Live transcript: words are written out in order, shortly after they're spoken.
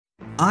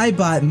I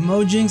bought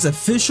Mojang's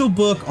official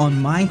book on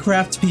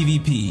Minecraft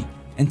PvP,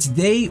 and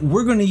today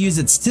we're going to use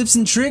its tips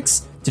and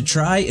tricks to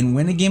try and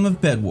win a game of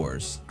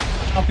Bedwars.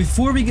 Now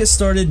before we get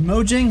started,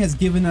 Mojang has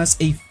given us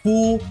a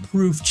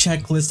foolproof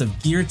checklist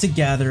of gear to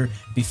gather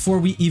before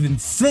we even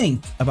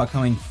think about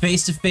coming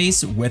face to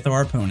face with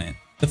our opponent.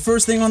 The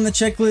first thing on the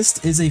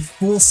checklist is a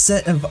full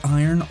set of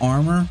iron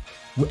armor.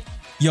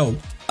 Yo,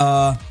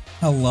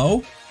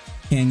 hello?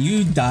 Can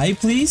you die,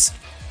 please?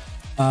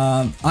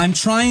 I'm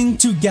trying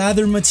to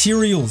gather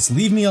materials.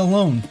 Leave me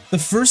alone. The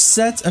first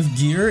set of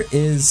gear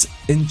is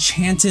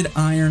enchanted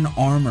iron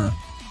armor.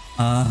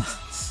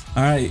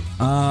 Alright,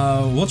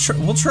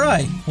 we'll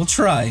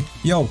try.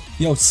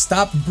 Yo,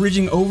 stop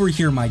bridging over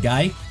here, my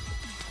guy.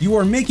 You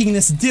are making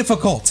this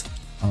difficult.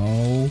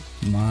 Oh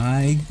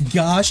my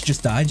gosh,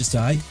 just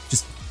die.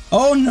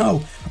 Oh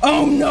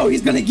no,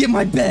 he's gonna get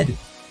my bed.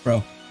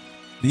 Bro,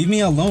 leave me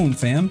alone,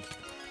 fam.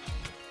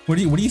 What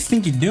do you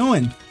think you're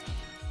doing?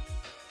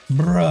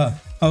 Bruh,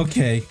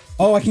 okay.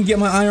 Oh, I can get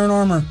my iron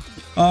armor.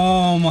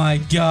 Oh my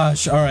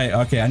gosh, alright,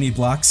 okay, I need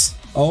blocks.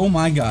 Oh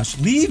my gosh,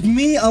 leave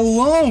me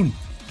alone.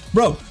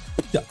 Bro,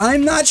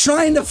 I'm not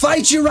trying to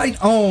fight you right.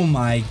 Oh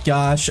my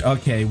gosh.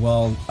 Okay,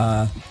 well,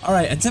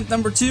 alright, attempt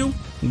number 2.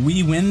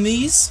 We win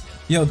these.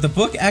 Yo, the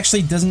book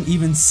actually doesn't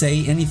even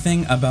say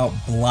anything about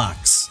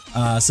blocks.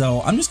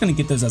 So I'm just gonna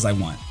get those as I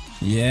want.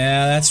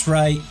 Yeah, that's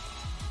right.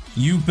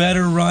 You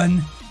better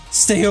run.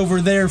 Stay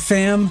over there,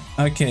 fam.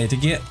 Okay, to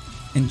get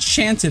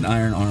enchanted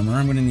iron armor,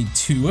 I'm gonna need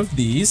 2 of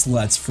these.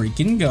 Let's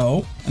freaking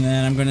go. And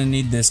then I'm gonna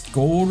need this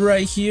gold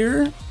right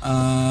here.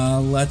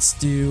 Let's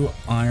do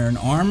iron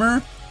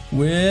armor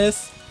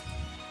with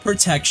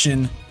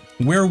protection.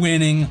 We're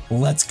winning.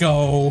 Let's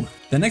go.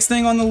 The next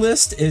thing on the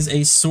list is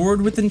a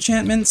sword with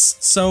enchantments.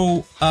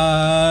 So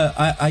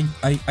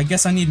I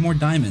guess I need more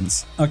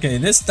diamonds. Okay,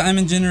 this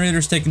diamond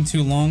generator's taking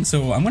too long,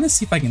 so I'm gonna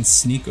see if I can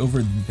sneak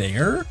over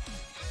there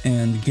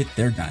and get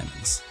their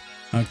diamonds.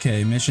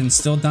 Okay, mission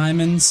still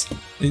diamonds.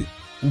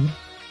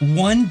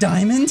 1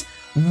 diamond?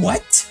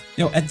 What?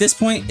 Yo, at this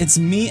point, it's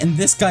me and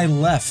this guy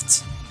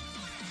left.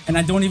 And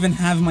I don't even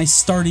have my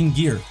starting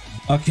gear.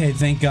 Okay,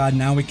 thank God,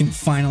 now we can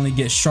finally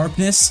get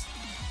sharpness.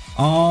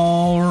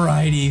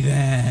 Alrighty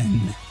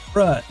then.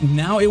 Bruh,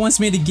 now it wants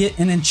me to get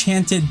an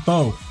enchanted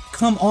bow.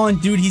 Come on,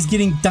 dude, he's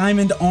getting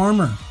diamond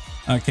armor.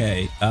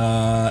 Okay,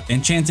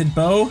 enchanted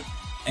bow.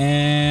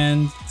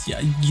 And yeah,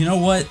 you know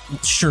what?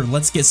 Sure,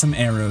 let's get some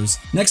arrows.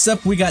 Next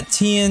up, we got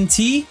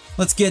TNT.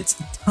 Let's get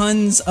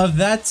tons of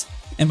that.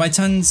 And by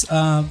tons,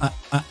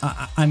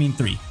 I mean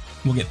 3.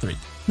 We'll get 3.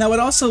 Now it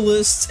also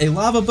lists a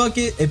lava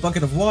bucket, a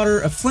bucket of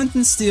water, a flint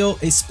and steel,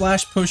 a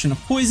splash potion of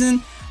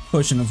poison,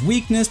 potion of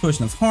weakness,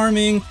 potion of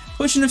harming,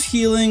 potion of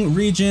healing,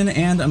 regen,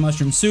 and a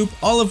mushroom soup,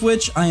 all of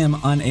which I am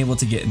unable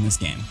to get in this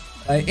game.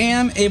 I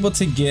am able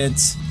to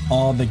get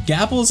all the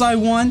gapples I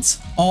want,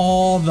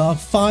 all the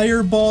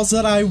fireballs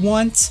that I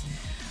want,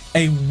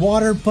 a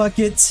water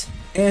bucket,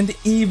 and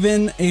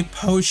even a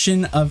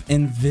potion of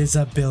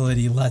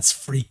invisibility. Let's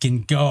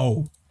freaking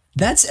go.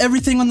 That's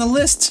everything on the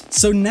list.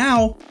 So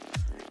now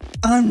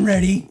I'm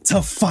ready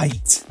to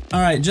fight.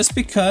 All right, just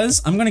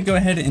because I'm gonna go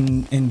ahead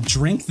and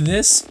drink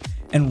this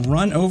and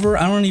run over.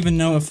 I don't even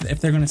know if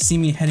they're gonna see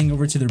me heading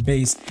over to their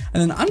base.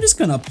 And then I'm just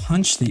gonna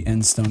punch the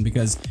end stone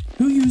because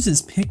who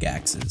uses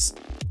pickaxes?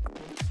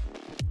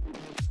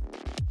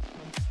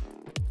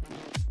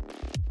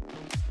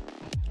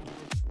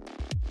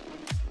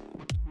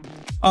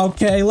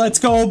 Okay, let's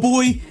go,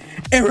 boy.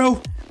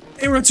 Arrow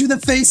to the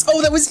face.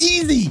 Oh, that was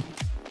easy.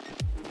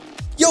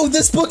 Yo,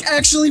 this book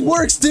actually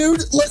works,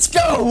 dude. Let's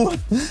go.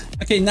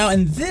 Okay, now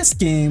in this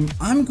game,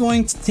 I'm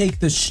going to take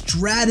the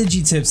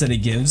strategy tips that it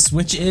gives,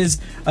 which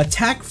is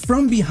attack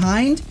from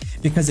behind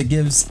because it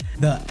gives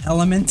the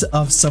element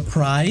of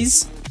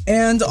surprise,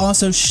 and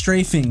also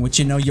strafing, which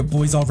you know your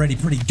boy's already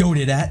pretty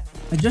goated at.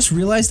 I just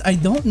realized I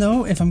don't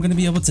know if I'm going to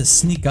be able to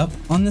sneak up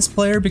on this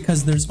player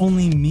because there's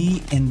only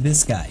me and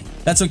this guy.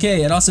 That's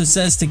okay. It also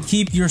says to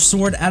keep your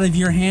sword out of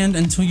your hand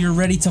until you're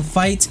ready to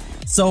fight.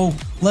 So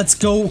let's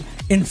go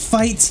and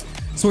fight.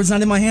 Sword's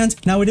not in my hand.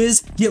 Now it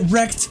is. Get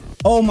wrecked.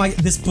 Oh my,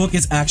 this book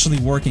is actually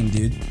working,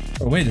 dude.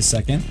 Oh, wait a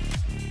second.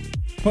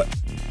 What?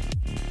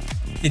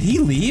 Did he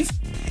leave?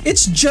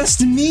 It's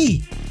just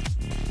me.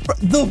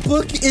 The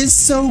book is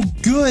so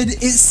good,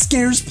 it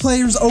scares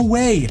players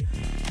away.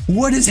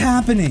 What is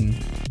happening?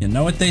 You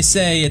know what they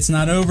say, it's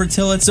not over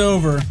till it's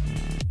over.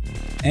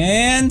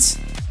 And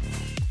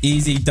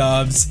easy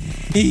dubs.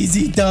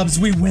 Easy dubs,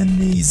 we win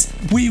these.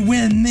 We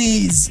win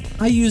these.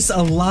 I used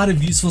a lot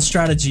of useful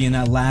strategy in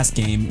that last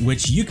game,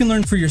 which you can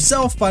learn for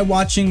yourself by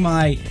watching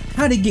my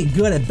How to Get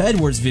Good at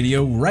Bedwars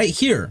video right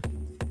here.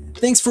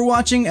 Thanks for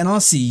watching, and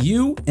I'll see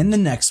you in the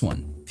next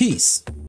one. Peace.